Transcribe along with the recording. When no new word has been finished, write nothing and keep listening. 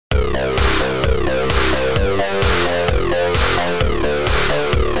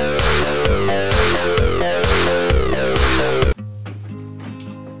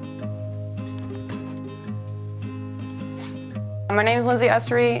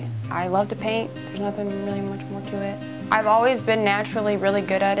Usry. I love to paint. There's nothing really much more to it. I've always been naturally really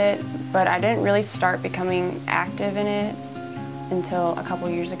good at it, but I didn't really start becoming active in it until a couple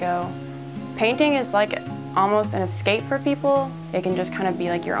years ago. Painting is like almost an escape for people. It can just kind of be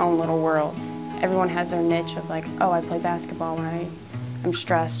like your own little world. Everyone has their niche of like, oh, I play basketball when I'm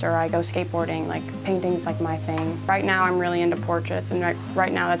stressed, or I go skateboarding. Like, painting's like my thing. Right now I'm really into portraits, and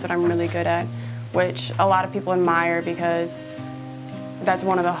right now that's what I'm really good at, which a lot of people admire because that's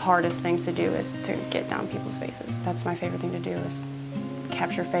one of the hardest things to do, is to get down people's faces. That's my favorite thing to do, is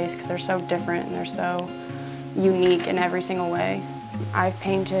capture face, because they're so different and they're so unique in every single way. I've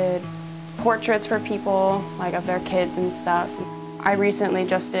painted portraits for people, like of their kids and stuff. I recently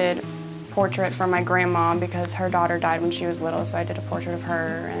just did a portrait for my grandma because her daughter died when she was little, so I did a portrait of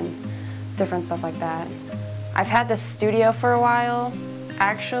her and different stuff like that. I've had this studio for a while.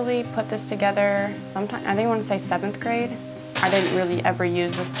 Actually put this together sometime, I think I want to say 7th grade. I didn't really ever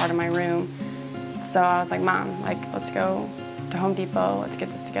use this part of my room. So I was like, Mom, like, let's go to Home Depot, let's get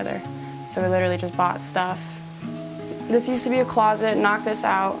this together. So we literally just bought stuff. This used to be a closet, knocked this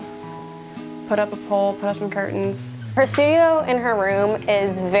out, put up a pole, put up some curtains. Her studio in her room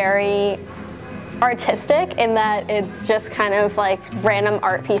is very artistic in that it's just kind of like random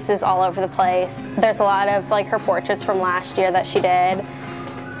art pieces all over the place. There's a lot of like her portraits from last year that she did.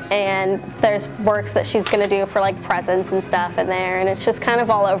 And there's works that she's going to do for like presents and stuff in there, and it's just kind of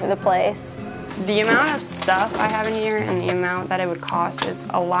all over the place. The amount of stuff I have in here and the amount that it would cost is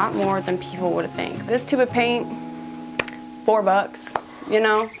a lot more than people would think. This tube of paint, $4, you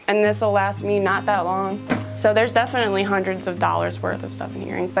know, and this will last me not that long. So there's definitely hundreds of dollars worth of stuff in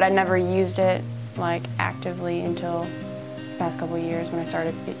here, but I never used it like actively until the past couple of years when I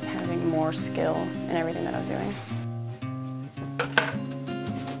started having more skill in everything that I was doing.